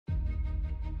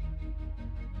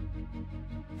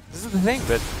This is the thing,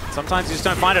 but sometimes you just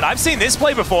don't find it. I've seen this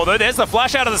play before, though. There's the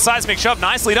flash out of the seismic shove.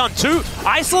 Nicely done. 2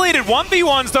 isolated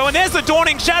 1v1s, though, and there's the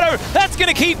Dawning Shadow. That's going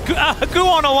to keep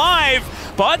Guon alive,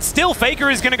 but still Faker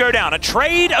is going to go down. A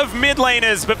trade of mid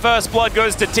laners, but first blood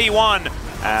goes to T1.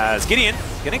 As Gideon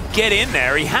going to get in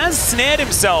there. He has snared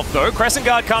himself, though. Crescent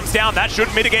Guard comes down. That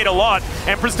should mitigate a lot.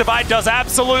 Emperor's Divide does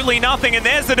absolutely nothing, and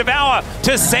there's the Devour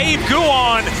to save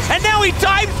Guon. And now he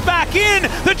dives back in.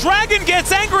 The Dragon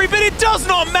gets angry, but it does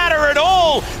not matter at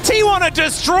all. T1 are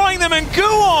destroying them, and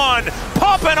Guon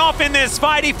popping off in this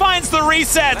fight. He finds the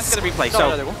resets. That's going to replay.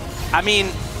 So, I mean,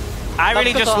 I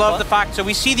really just love the fact, so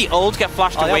we see the ult get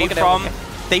flashed away from.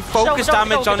 They focus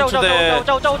damage onto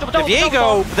the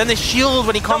Viego, but then the shield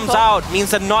when he comes out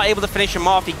means they're not able to finish him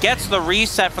off. He gets the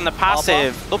reset from the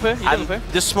passive, and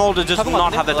the Smolder does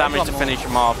not have the damage to finish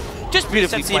him off. Just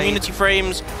beautifully the immunity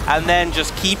frames, and then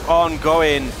just keep on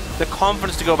going. The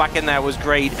confidence to go back in there was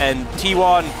great, and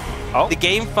T1, the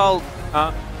game felt,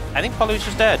 I think Palu's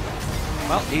just dead.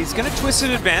 Well, he's going to Twisted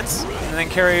Advance, and then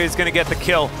Keria is going to get the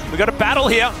kill. We've got a battle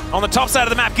here on the top side of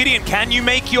the map. Gideon, can you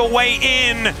make your way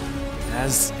in?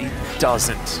 As he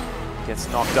doesn't. Gets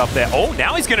knocked up there. Oh,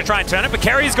 now he's going to try and turn it, but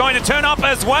Keria is going to turn up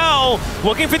as well.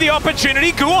 Looking for the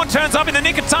opportunity. Guon turns up in the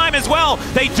nick of time as well.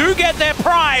 They do get their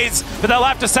prize, but they'll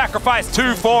have to sacrifice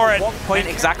 2 for it. What point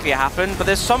exactly happened? But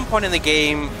there's some point in the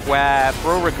game where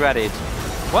Bro regretted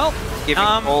giving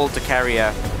all to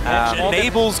Keria.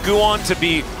 Enables Guon to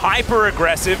be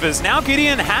hyper-aggressive, as now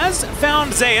Gideon has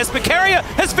found Zeus, but Keria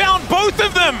has found both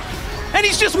of them. And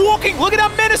he's just walking. Look at how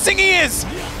menacing he is.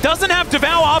 Doesn't have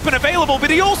Devour up and available, but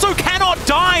he also cannot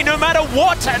die no matter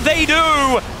what they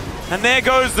do. And there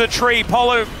goes the tree.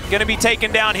 Polo going to be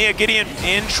taken down here. Gideon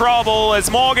in trouble as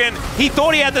Morgan. He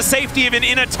thought he had the safety of an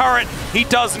inner turret. He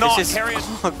does not. This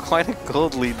is quite a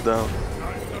gold lead, though.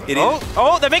 It is.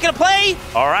 Oh, they're making a play.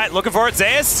 All right, looking for it.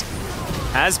 Zeus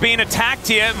has been attacked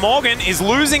here. Morgan is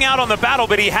losing out on the battle,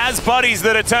 but he has buddies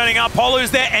that are turning up.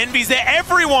 Polo's there, Envy's there.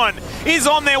 Everyone is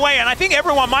on their way, and I think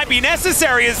everyone might be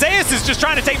necessary as Zeus is just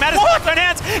trying to take matters in his own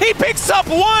hands. He picks up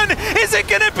 1. Is it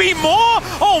going to be more?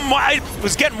 Oh my,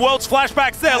 was getting World's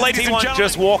flashbacks there, ladies and gentlemen.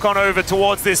 Just walk on over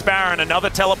towards this Baron. Another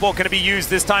teleport going to be used,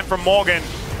 this time from Morgan,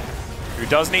 who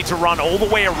does need to run all the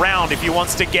way around if he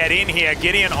wants to get in here.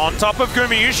 Gideon on top of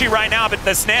Gumayushi right now, but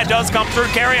the snare does come through.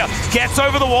 Keria gets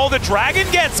over the wall. The Dragon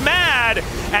gets mad,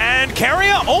 and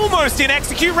Keria almost in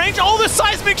execute range. Oh, the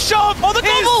seismic shove! Oh, the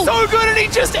double! So good, and he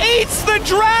just eats the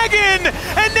Dragon,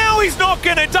 and now he's not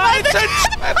gonna die. It's a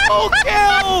triple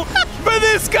kill for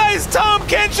this guy's Tom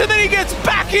Kenshin. Then he gets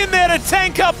back in there to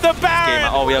tank up the Baron.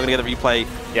 Oh, we are gonna get a replay.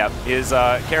 Yeah, is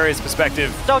Keria's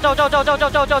perspective.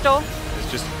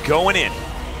 Just going in.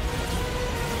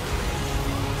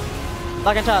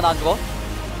 나 괜찮아, 나 안 죽어.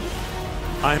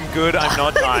 I'm good, I'm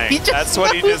not dying. That's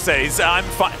what he just says. I'm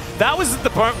fine. That was the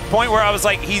point where I was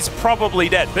like, he's probably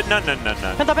dead. But no.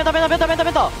 펜타.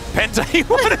 Penta, he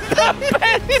wanted the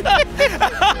Penta!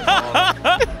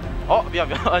 미안.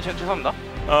 죄송합니다.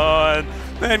 And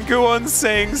then Guon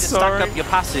saying sorry. Stack up your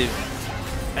passive.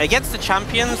 Against the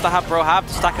champions that have Bro have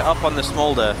to stack it up on the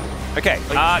Smolder. Okay,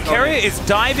 Keria is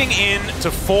diving in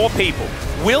to 4 people.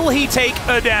 Will he take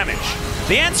a damage?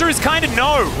 The answer is kind of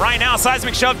no. Right now,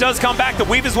 Seismic Shove does come back. The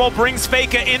Weaver's Wall brings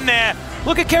Faker in there.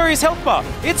 Look at Keria's health bar.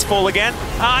 It's full again.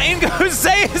 In goes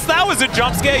Zeus. That was a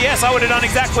jump scare. Yes, I would have done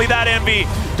exactly that, Envy.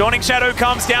 Dawning Shadow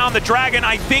comes down. The Dragon,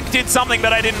 I think, did something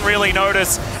that I didn't really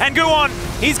notice. And Guon,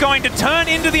 he's going to turn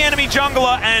into the enemy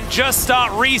jungler and just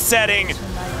start resetting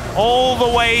all the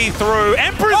way through.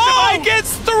 Emperor's Divide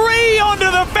gets 3 onto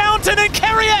the fountain, and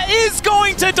Keria is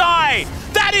going to die.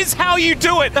 That is how you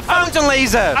do it. The fountain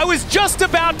laser. I was just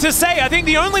about to say, I think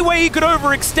the only way he could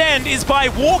overextend is by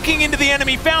walking into the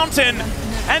enemy fountain,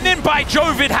 and then by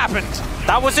Jove, it happened.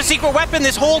 That was the secret weapon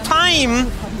this whole time.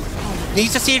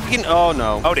 Needs to see if he can. Oh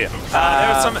no. Oh dear.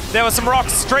 There were some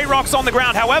rocks, stray rocks on the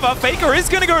ground. However, Faker is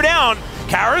going to go down.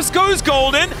 Karis goes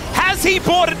golden. Has he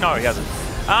bought it? No, he hasn't.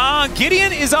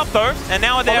 Gideon is up though, and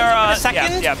now they're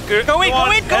second. Yeah, go in.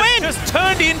 Just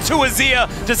turned into Azir,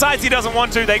 decides he doesn't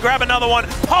want to. They grab another one.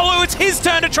 Polo, it's his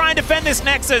turn to try and defend this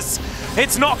Nexus.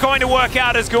 It's not going to work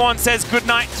out as Guon says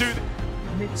goodnight to.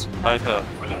 나이스.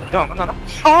 형 끝나나?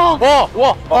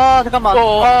 잠깐만.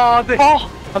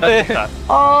 네.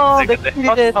 내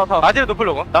킬이 아지를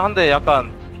높으려고? 나 한 대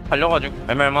약간 달려가지고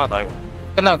애매하다 이거.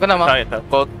 끝나마. 알겠다.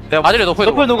 내가 아지를 높을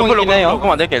녹음이긴 해요.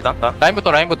 녹음 안 될게 일단.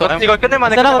 라인부터. 이거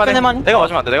끝낼만해. 내가 맞으면 안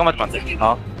돼.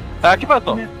 야 키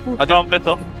빠졌어. 아지 안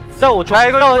뺐어.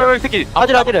 이거 새끼.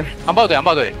 아지를. 안 봐도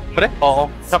돼. 그래?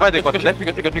 잡아야 될 것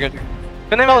같은데.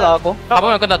 끝내면 나왔고.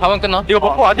 잡으면 끝나. 잡으면 끝나. 이거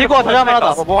먹고 아직 이거 다시 한번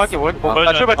하자. 뭐 할게.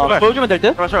 나 출발. 보여주면 될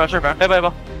듯? 출발.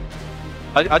 해봐.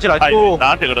 아직 오,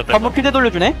 나한테 그러다. 한번 피대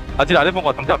돌려주네? 아직 안 해본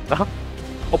것 같은데 없다.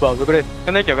 뭐야 왜 그래?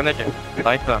 끝낼게.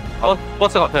 나이스.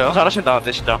 버스 같아요. 잘하신다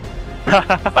근데 진짜.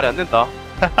 말이 안 된다.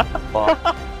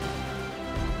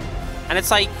 And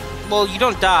it's like, well, you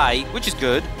don't die, which is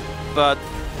good, but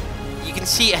you can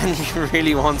see Envy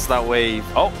really wants that wave.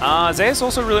 Oh, Zeus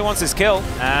also really wants his kill,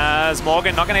 as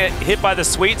Morgan not going to get hit by the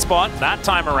sweet spot that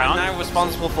time around. I'm now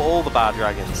responsible for all the bad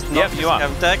dragons. Yep, you are.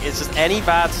 Deck, it's just any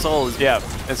bad soul. Yeah,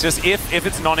 it's just if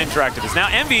it's non-interactive. It's now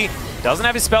Envy doesn't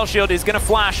have his spell shield, he's going to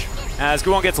flash as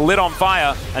Guon gets lit on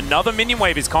fire. Another minion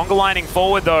wave is conga lining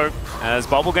forward though, as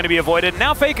Bubble going to be avoided.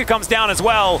 Now Faker comes down as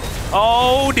well.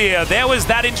 Oh dear, there was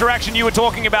that interaction you were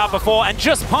talking about before and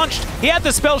just punched. He had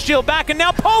the spell shield back and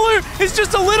now Polu is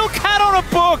just a little cat on a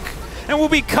book and will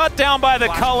be cut down by the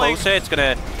culling. Closer, it's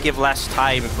going to give less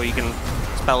time before you can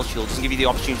spell shield, doesn't give you the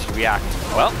opportunity to react.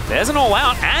 Well, there's an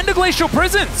all-out and a Glacial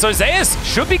Prison, so Zeus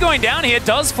should be going down here,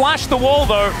 does flash the wall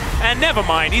though, and never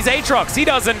mind, he's Aatrox, he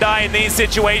doesn't die in these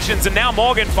situations, and now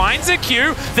Morgan finds a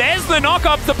Q, there's the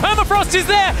knock-up, the Permafrost is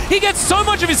there, he gets so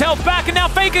much of his health back, and now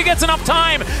Faker gets enough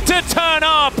time to turn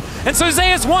up, and so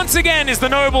Zeus once again is the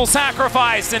noble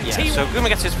sacrifice, and so Guma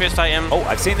gets his first item. Oh,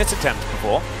 I've seen this attempt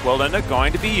before. Whirlwind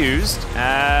going to be used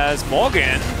as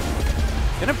Morgan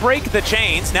gonna break the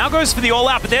chains, now goes for the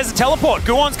all-out, but there's a teleport.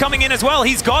 Guon's coming in as well.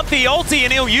 He's got the ulti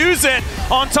and he'll use it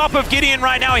on top of Gideon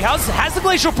right now. He has the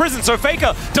Glacial Prison, so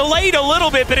Faker delayed a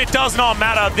little bit, but it does not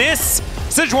matter. This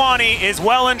Sejuani is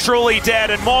well and truly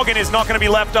dead, and Morgan is not gonna be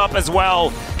left up as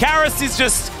well. Karis is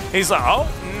just, he's like, oh,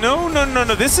 no,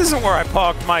 this isn't where I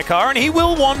parked my car, and he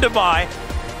will wander by.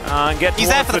 And get He's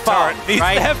there for the turret. farm, He's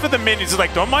right? there for the minions. He's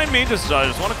like, don't mind me, I just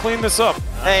want to clean this up.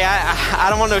 Hey, I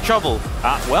don't want no trouble.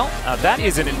 That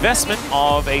is an investment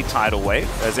of a tidal wave,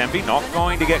 as Envy not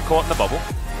going to get caught in the bubble.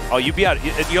 Oh, you're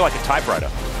like a typewriter.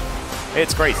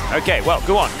 It's crazy. Okay, well,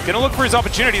 go on. Gonna look for his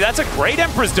opportunity. That's a great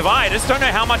Emperor's Divide. I just don't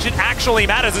know how much it actually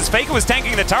matters, as Faker was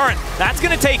tanking the turret. That's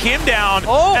gonna take him down.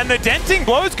 Oh. And the denting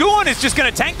blows. Guon is just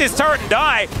gonna tank this turret and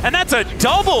die. And that's a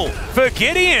double for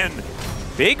Gideon.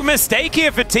 Big mistake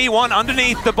here for T1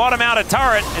 underneath the bottom outer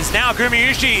turret, as now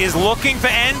Gumayushi is looking for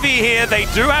Envy here. They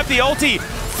do have the ulti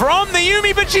from the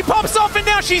Yuumi, but she pops off and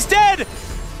now she's dead.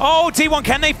 Oh, T1,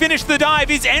 can they finish the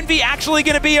dive? Is Envy actually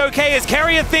going to be okay? As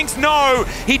Keria thinks no.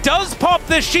 He does pop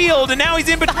the shield, and now he's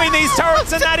in between these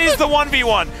turrets, and that is the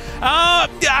 1v1.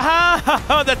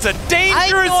 That's a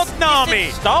dangerous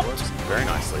Nami. Stopped? Very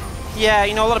nicely. Yeah,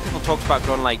 you know, a lot of people talked about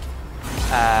going like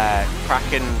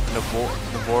Kraken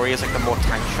Navori is like the more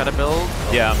tank shredder build.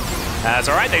 Yeah. That's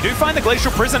all right. They do find the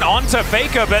Glacial Prison onto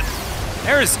Faker, but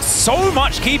there is so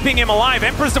much keeping him alive.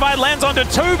 Emperor's Divide lands onto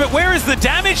 2, but where is the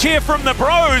damage here from the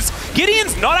bros?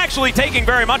 Gideon's not actually taking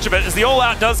very much of it, as the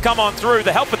all-out does come on through.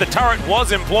 The help with the turret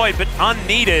was employed, but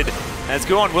unneeded, as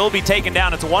Guon will be taken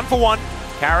down. It's a 1-for-1.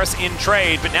 Karis in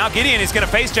trade, but now Gideon is going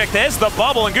to face check. There's the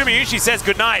bubble, and Gumayushi says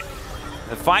goodnight.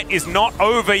 The fight is not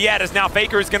over yet, as now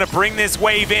Faker is going to bring this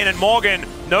wave in, and Morgan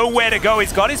nowhere to go.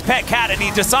 He's got his pet cat, and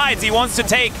he decides he wants to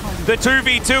take the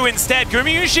 2v2 instead.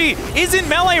 Gumayushi is in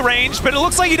melee range, but it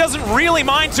looks like he doesn't really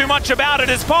mind too much about it,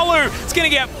 as Polu is going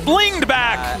to get blinged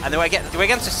back. And they're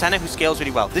against a Senna who scales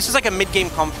really well. This is like a mid-game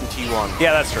comp from T1.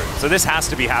 Yeah, that's true. So this has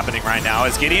to be happening right now,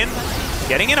 as Gideon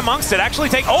getting in amongst it, actually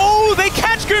oh, they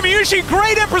catch Gumayushi.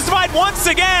 Great Empress Divide once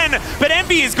again, but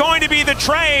Envy is going to be the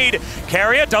trade.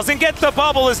 Keria doesn't get the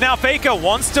bubble, as now Faker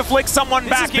wants to flick someone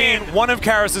back in. One of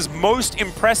Karis's most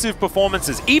impressive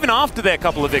performances, even after their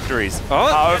couple of victories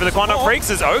over the Quantum Freaks.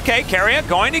 Is okay, Keria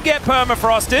going to get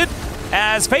permafrosted,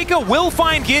 as Faker will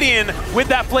find Gideon with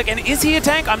that flick. And is he a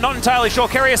tank? I'm not entirely sure.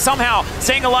 Keria somehow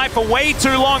staying alive for way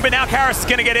too long, but now Karis is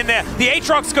going to get in there. The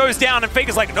Aatrox goes down, and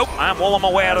Faker's like, nope, I'm all on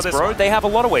my way out of this. Bro, they have a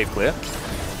lot of wave clear.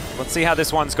 Let's see how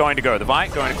this one's going to go. The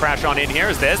Vite going to crash on in here,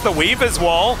 as there's the Weaver's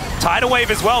Wall. Tidal Wave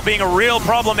as well being a real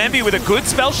problem. Envy with a good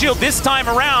spell shield this time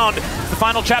around. The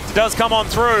final chapter does come on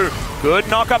through. Good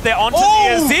knock up there onto the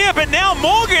Azir, but now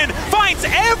Morgan finds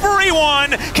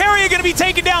everyone. Keria going to be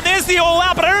taken down. There's the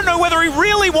all-out, but I don't know whether he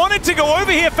really wanted to go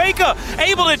over here. Faker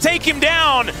able to take him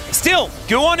down. Still,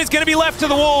 Guon is going to be left to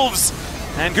the wolves.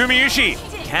 And Gumayushi,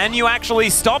 can you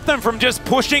actually stop them from just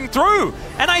pushing through?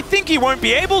 And I think he won't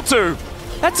be able to.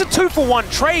 That's a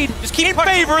 2-for-1 trade just keep in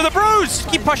favor of the Bros. Just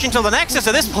keep pushing till the Nexus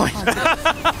at this point.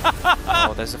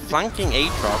 Oh, there's a flanking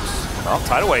Aatrox. Well,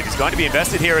 Tidal Wave is going to be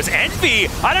invested here as Envy.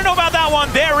 I don't know about that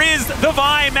one. There is the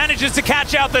Vi, manages to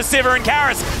catch out the Sivir and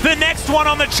Karis. The next one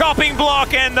on the chopping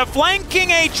block, and the flanking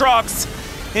Aatrox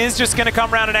is just going to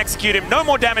come around and execute him. No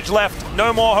more damage left.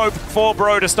 No more hope for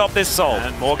Bro to stop this soul.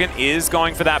 And Morgan is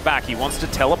going for that back. He wants to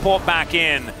teleport back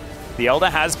in. The Elder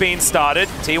has been started.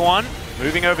 T1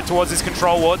 moving over towards his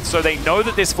control ward, so they know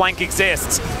that this flank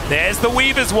exists. There's the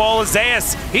Weaver's Wall.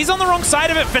 Zeus, he's on the wrong side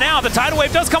of it for now. The tidal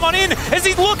wave does come on in as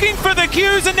he's looking for the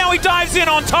Qs, and now he dives in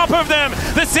on top of them.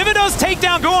 The Sivir does take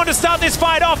down Gorn to start this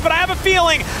fight off, but I have a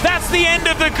feeling that's the end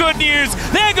of the good news.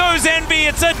 There goes Envy.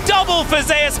 It's a double for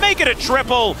Zeus. Make it a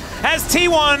triple, as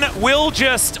T1 will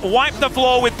just wipe the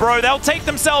floor with Bro. They'll take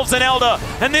themselves an Elder,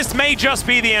 and this may just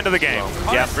be the end of the game.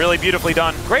 Yeah, really beautifully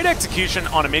done. Great execution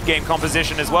on a mid-game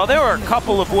composition as well. There were a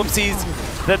couple of whoopsies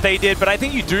that they did, but I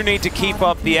think you do need to keep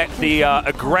up the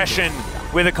aggression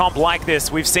with a comp like this.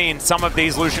 We've seen some of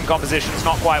these Lucian compositions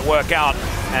not quite work out,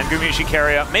 and Gumiushi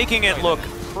Keria making it look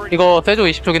pretty... 이거 세조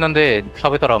 20초긴 한데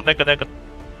잡을 사람. 내꺼.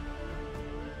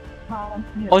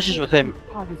 어시 조셈.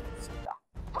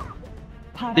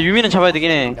 근데 유미는 잡아야 되긴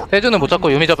해. 세조는 못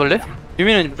잡고 유미 잡을래?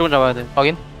 유미는 무조건 잡아야 돼.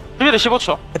 확인. 유미를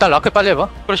 15초. 일단 라크 빨리 해봐.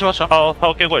 그래 15초.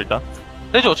 사고 깨고 일단.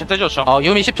 세지 5초, 세지 5초.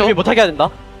 유미 10초. 유미 못하게 해야 된다.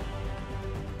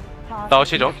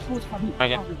 나오시죠.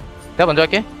 알게. 내가 먼저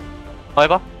할게.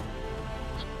 해봐.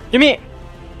 유미!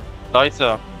 나이스.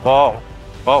 와우.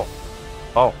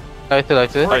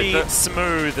 나이스. pretty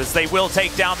smooth as they will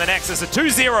take down the Nexus. A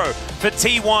 2-0 for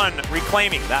T1,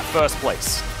 reclaiming that first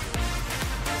place.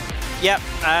 Yep,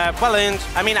 well earned.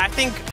 I mean, I think